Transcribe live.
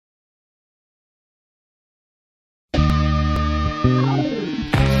Yeah.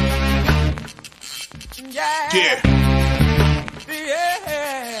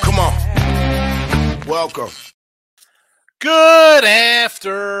 Come on. Welcome. Good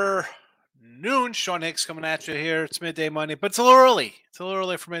afternoon. Sean Hicks coming at you here. It's Midday Money, but it's a little early. It's a little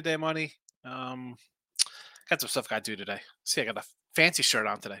early for Midday Money. Got some stuff I got to do today. See, I got a fancy shirt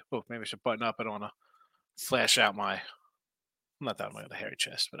on today. Oh, maybe I should button up. I don't want to flash out my... I'm not that I'm the hairy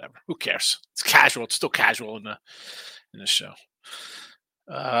chest, whatever. Who cares? It's casual. It's still casual in the show.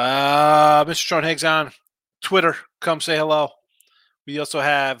 Mr. Sean Higgs on Twitter. Come say hello. We also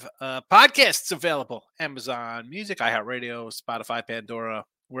have podcasts available. Amazon Music, iHeartRadio, Spotify, Pandora,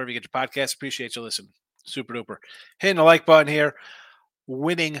 wherever you get your podcasts. Appreciate you listening. Super duper. Hitting the like button here.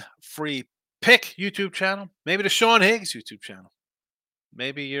 Winning free pick YouTube channel. Maybe the Sean Higgs YouTube channel.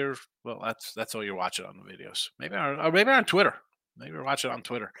 Maybe you're, well, that's all you're watching on the videos. Maybe on Twitter. Maybe you're watching on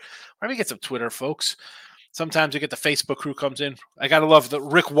Twitter. Maybe get some Twitter, folks. Sometimes you get the Facebook crew comes in. I got to love the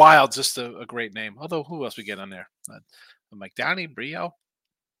Rick Wild's just a great name. Although, who else we get on there? Mike Downey, Brio,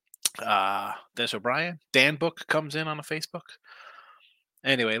 Des O'Brien, Dan Book comes in on the Facebook.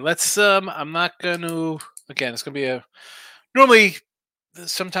 Anyway, let's, I'm not going to, again, it's going to be normally,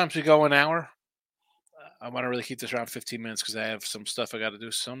 sometimes we go an hour. I want to really keep this around 15 minutes because I have some stuff I got to do.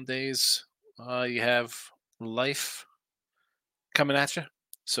 Some days you have life coming at you.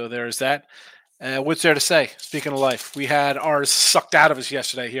 So there's that. What's there to say? Speaking of life, we had ours sucked out of us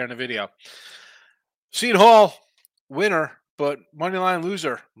yesterday here in the video. Seton Hall, winner, but moneyline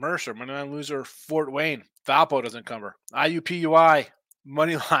loser, Mercer. Moneyline loser, Fort Wayne. Valpo doesn't cover. IUPUI,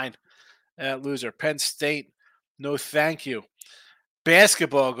 moneyline loser. Penn State, no thank you.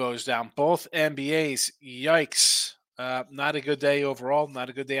 Basketball goes down. Both NBAs, yikes. Not a good day overall.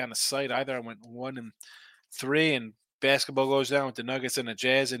 Not a good day on the site either. I went 1-3, and basketball goes down with the Nuggets and the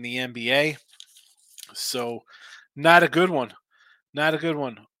Jazz in the NBA. So, not a good one. Not a good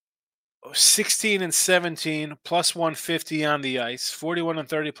one. 16-17, plus 150 on the ice.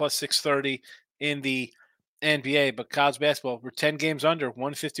 41-30, plus 630 in the NBA. But college basketball, we're 10 games under,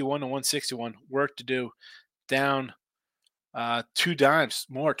 151 to 161. Work to do. Down 2 dimes,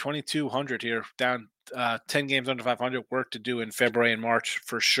 more, 2,200 here. Down 10 games under 500. Work to do in February and March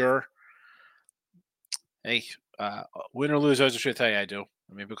for sure. Hey, win or lose, I was just going to tell you I do.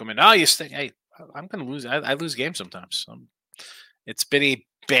 I mean, people come in, oh, you stink. Hey, I'm going to lose. I lose games sometimes. It's been a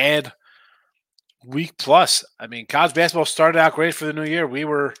bad week plus. I mean, college basketball started out great for the new year. We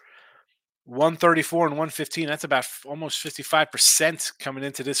were 134 and 115. That's about almost 55% coming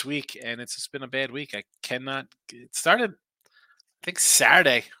into this week, and it's just been a bad week. I cannot. It started, I think,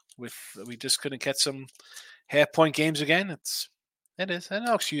 Saturday with we just couldn't get some half-point games again. It is.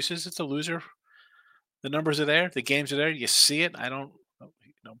 No excuses. It's a loser. The numbers are there. The games are there. You see it. I don't.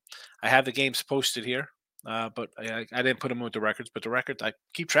 I have the games posted here, but I didn't put them with the records. But the records, I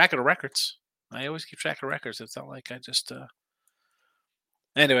keep track of the records. I always keep track of records. It's not like I just.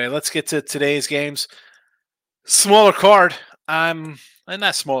 Anyway, let's get to today's games. Smaller card.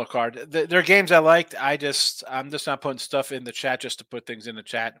 Not smaller card. They're games I liked. I'm just not putting stuff in the chat just to put things in the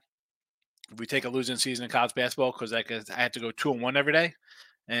chat. If we take a losing season in college basketball because I had to go 2-1 every day,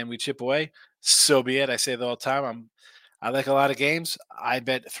 and we chip away, so be it. I say it all the time. I like a lot of games. I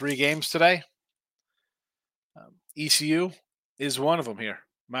bet 3 games today. ECU is one of them here.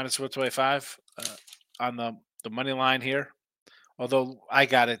 Minus 125 on the money line here. Although I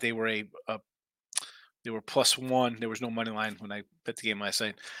got it, they were they were +1. There was no money line when I bet the game last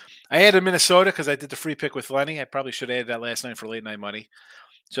night. I added Minnesota because I did the free pick with Lenny. I probably should have added that last night for late night money.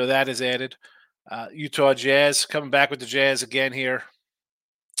 So that is added. Utah Jazz coming back with the Jazz again here.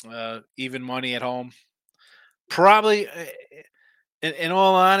 Even money at home. Probably, in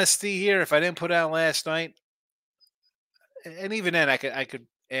all honesty here, if I didn't put out last night, and even then I could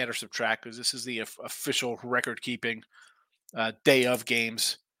add or subtract because this is the official record-keeping day of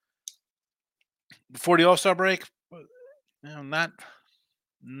games. Before the All-Star break, not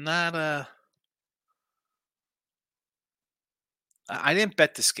I didn't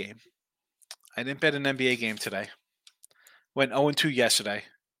bet this game. I didn't bet an NBA game today. Went 0-2 yesterday.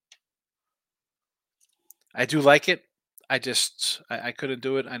 I do like it. I couldn't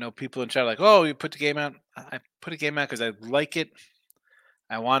do it. I know people in chat are like, oh, you put the game out. I put a game out because I like it.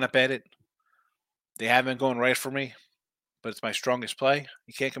 I want to bet it. They haven't been going right for me, but it's my strongest play.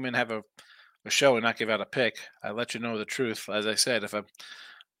 You can't come in and have a show and not give out a pick. I let you know the truth. As I said, if I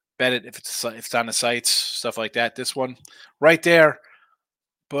bet it, if it's on the sites, stuff like that. This one right there.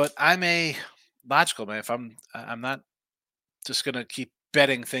 But I'm a logical man. If I'm not just gonna keep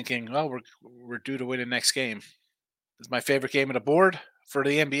betting, thinking, oh, we're due to win the next game. This is my favorite game on the board for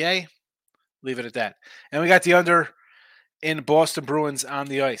the NBA. Leave it at that. And we got the under in Boston Bruins on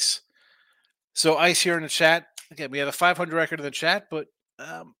the ice. So ice here in the chat. Again, we have a 500 record in the chat, but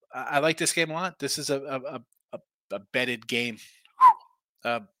I like this game a lot. This is a betted game.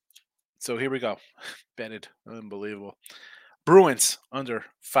 So here we go. Betted. Unbelievable. Bruins under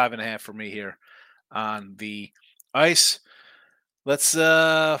 5.5 for me here on the ice. Let's see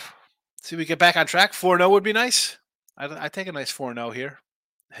if we get back on track. 4-0 would be nice. I take a nice 4-0 here.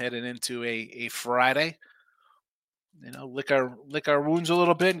 Heading into a Friday. Lick our wounds a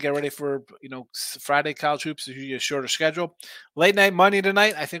little bit and get ready for Friday college hoops. Is usually a shorter schedule. Late night money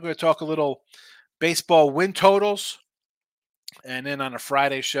tonight. I think we're gonna talk a little baseball win totals, and then on a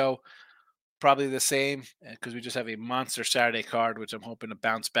Friday show, probably the same because we just have a monster Saturday card, which I'm hoping to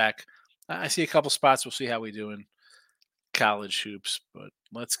bounce back. I see a couple spots. We'll see how we do in college hoops, but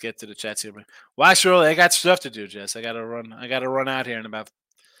let's get to the chats here. Why, Shirley? I got stuff to do, Jess. I gotta run out here in about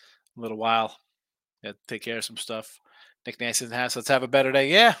a little while. Got to take care of some stuff. Nick Nason's house. Let's have a better day.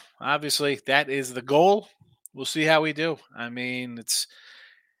 Yeah, obviously that is the goal. We'll see how we do. I mean,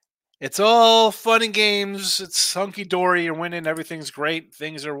 it's all fun and games. It's hunky dory. You're winning. Everything's great.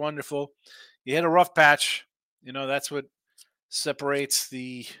 Things are wonderful. You hit a rough patch. That's what separates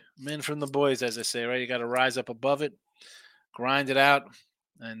the men from the boys, as I say, right? You got to rise up above it, grind it out,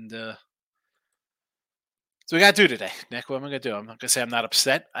 and so we got to do today. Nick, what am I going to do? I'm not going to say I'm not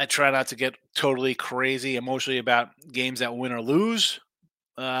upset. I try not to get totally crazy emotionally about games that win or lose.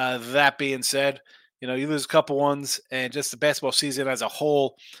 That being said, you lose a couple ones, and just the basketball season as a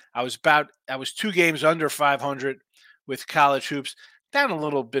whole, I was 2 games under 500 with college hoops, down a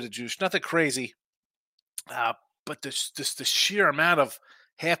little bit of juice, nothing crazy. But the sheer amount of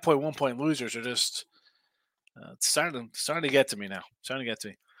half-point, 1-point losers are just starting to get to me now. Starting to get to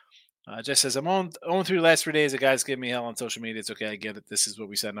me. Jess says, I'm on through the last 3 days. The guys give me hell on social media. It's okay. I get it. This is what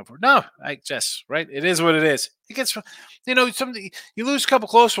we signed up for. No, Jess, right? It is what it is. It gets, you lose a couple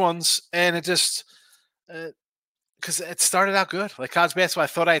close ones, and it just, because it started out good. Like college basketball, I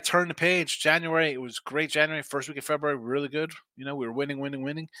thought I had turned the page. January, it was great. January, first week of February, really good. We were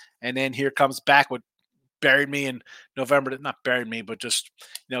winning. And then here comes back what buried me in November. Not buried me, but just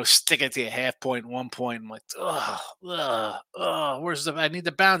stick it to a half-point, 1 point. I'm like, where's I need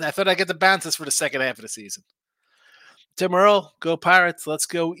the bounce? I thought I'd get the bounces for the second half of the season. Tim Earl, go Pirates. Let's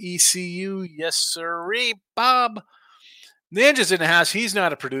go ECU. Yes, sirree, Bob. Ninja's in the house. He's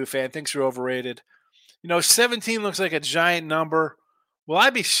not a Purdue fan. Thinks you're overrated. 17 looks like a giant number. Will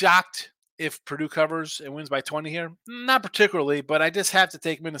I be shocked if Purdue covers and wins by 20 here? Not particularly, but I just have to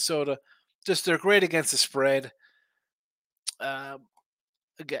take Minnesota. Just they're great against the spread. Again,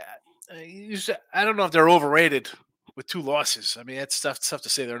 I don't know if they're overrated with 2 losses. I mean, that's tough to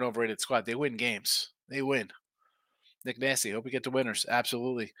say they're an overrated squad. They win games. They win. Nick Nasty, hope we get the winners.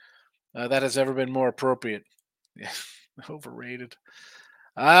 Absolutely. That has ever been more appropriate. Yeah, overrated.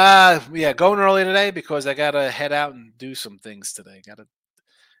 Yeah, going early today because I gotta head out and do some things today.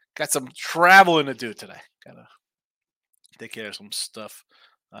 Got some traveling to do today. Gotta take care of some stuff.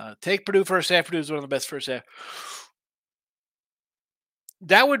 Take Purdue first half. Purdue is one of the best first half.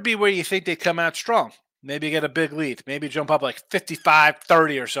 That would be where you think they come out strong. Maybe get a big lead. Maybe jump up like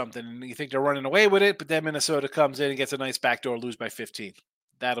 55-30 or something, and you think they're running away with it, but then Minnesota comes in and gets a nice backdoor, lose by 15.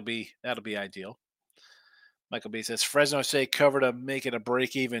 That'll be ideal. Michael B says Fresno State cover to make it a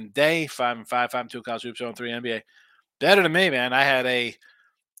break-even day. 5-5, 5-2 college hoops, 0-3 NBA. Better than me, man. I had a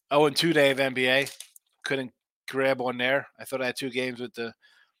 0-2 day of NBA. Couldn't grab one there. I thought I had 2 games with the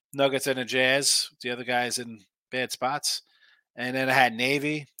Nuggets and the Jazz. The other guys in bad spots. And then I had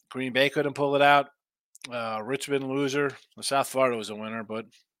Navy. Green Bay couldn't pull it out. Richmond loser. Well, South Florida was a winner, but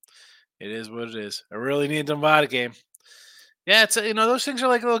it is what it is. I really need the Nevada game. Yeah, it's those things are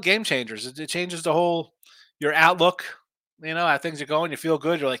like little game changers. It changes the whole your outlook. How things are going. You feel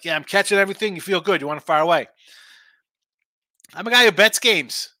good. You're like, yeah, I'm catching everything. You feel good. You want to fire away. I'm a guy who bets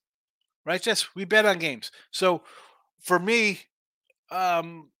games, right? Jess, we bet on games. So for me,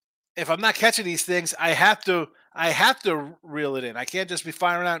 if I'm not catching these things, I have to reel it in. I can't just be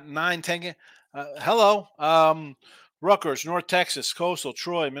firing out 9, 10 games. Hello, Rutgers, North Texas, Coastal,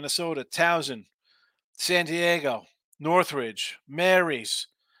 Troy, Minnesota, Towson, San Diego, Northridge, Mary's,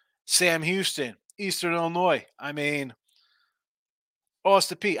 Sam Houston, Eastern Illinois. I mean,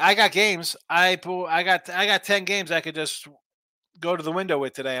 Austin P. I got games. I got 10 games I could just go to the window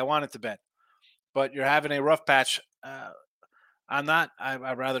with today. I wanted to bet, but you're having a rough patch. I'm not.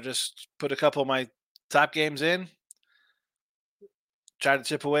 I'd rather just put a couple of my top games in, try to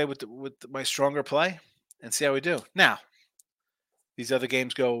chip away with my stronger play, and see how we do. Now, these other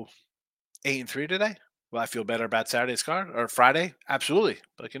games go 8-3 today. Will I feel better about Saturday's card or Friday? Absolutely.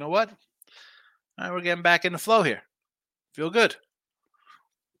 But you know what? All right, we're getting back in the flow here. Feel good.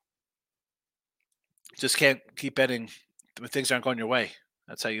 Just can't keep betting when things aren't going your way.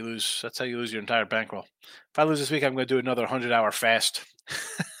 That's how you lose. That's how you lose your entire bankroll. If I lose this week, I'm going to do another 100-hour fast.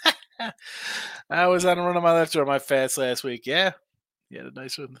 I was on a run on my left or my fast last week. Yeah, a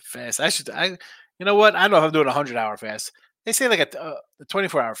nice one fast. You know what? I don't know if I'm doing a 100-hour fast. They say like a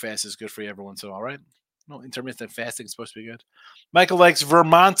 24-hour fast is good for you every once in a while, right? No, intermittent fasting is supposed to be good. Michael likes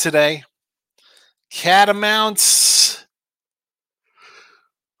Vermont today. Catamounts.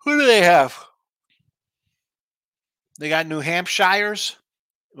 Who do they have? They got New Hampshires.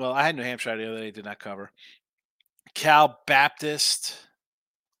 Well, I had New Hampshire the other day, did not cover. Cal Baptist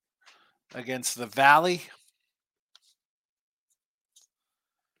against the Valley.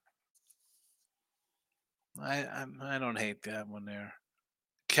 I don't hate that one there.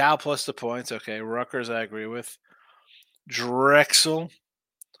 Cal plus the points. Okay. Rutgers, I agree with. Drexel.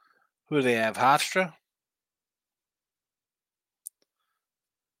 Who do they have? Hofstra?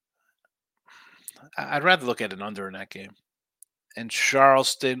 I'd rather look at an under in that game. And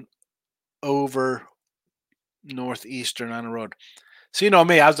Charleston over Northeastern on the road. So you know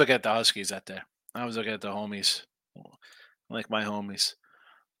me, I was looking at the Huskies that day. I was looking at the homies. I like my homies.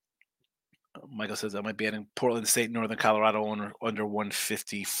 Michael says I might be adding Portland State, Northern Colorado under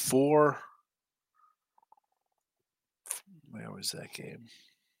 154. Where was that game?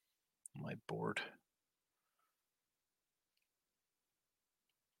 My board.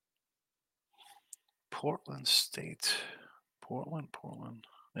 Portland State. Portland.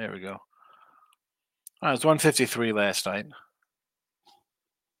 There we go. It was 153 last night. I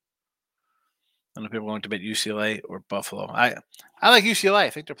don't know if people are going to bet UCLA or Buffalo. I like UCLA. I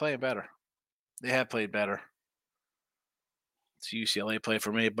think they're playing better. They have played better. It's UCLA play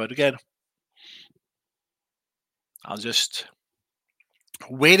for me. But again, I'll just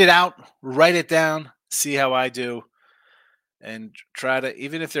wait it out, write it down, see how I do, and try to,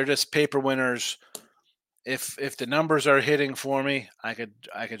 even if they're just paper winners, if the numbers are hitting for me, I could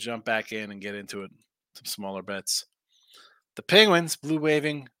jump back in and get into it. Some smaller bets. The Penguins, blue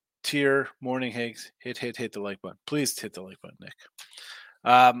waving, tier, morning Higgs, hit the like button. Please hit the like button, Nick.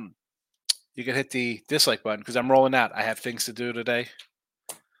 You can hit the dislike button because I'm rolling out. I have things to do today.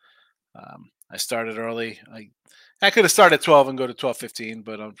 I started early. I could have started at 12 and go to 12:15,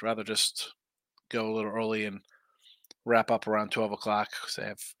 but I'd rather just go a little early and wrap up around 12 o'clock because I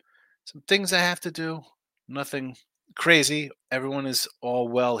have some things I have to do. Nothing crazy. Everyone is all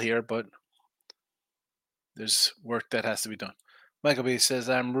well here, but there's work that has to be done. Michael B says,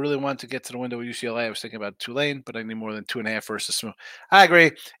 I'm really wanting to get to the window with UCLA. I was thinking about Tulane, but I need more than 2.5 versus smooth. I agree.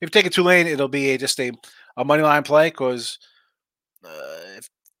 If you take a Tulane, it'll be just a money line play because if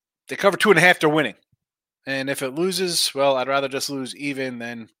they cover 2.5, they're winning. And if it loses, well, I'd rather just lose even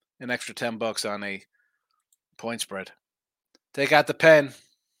than an extra $10 on a point spread. Take out the pen.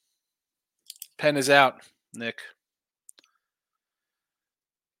 Pen is out, Nick.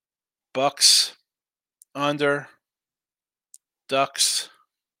 Bucks under. Ducks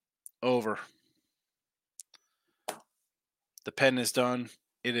over. The pen is done.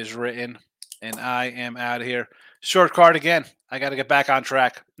 It is written. And I am out of here. Short card again. I got to get back on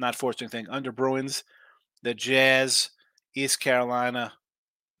track. Not forcing anything. Under Bruins, the Jazz, East Carolina,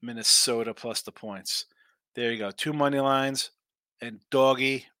 Minnesota plus the points. There you go. 2 money lines and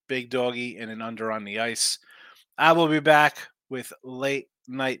doggy, big doggy, and an under on the ice. I will be back with late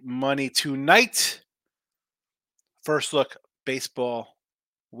night money tonight. First look, baseball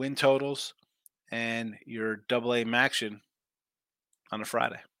win totals and your AA Maction on a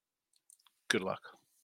Friday. Good luck.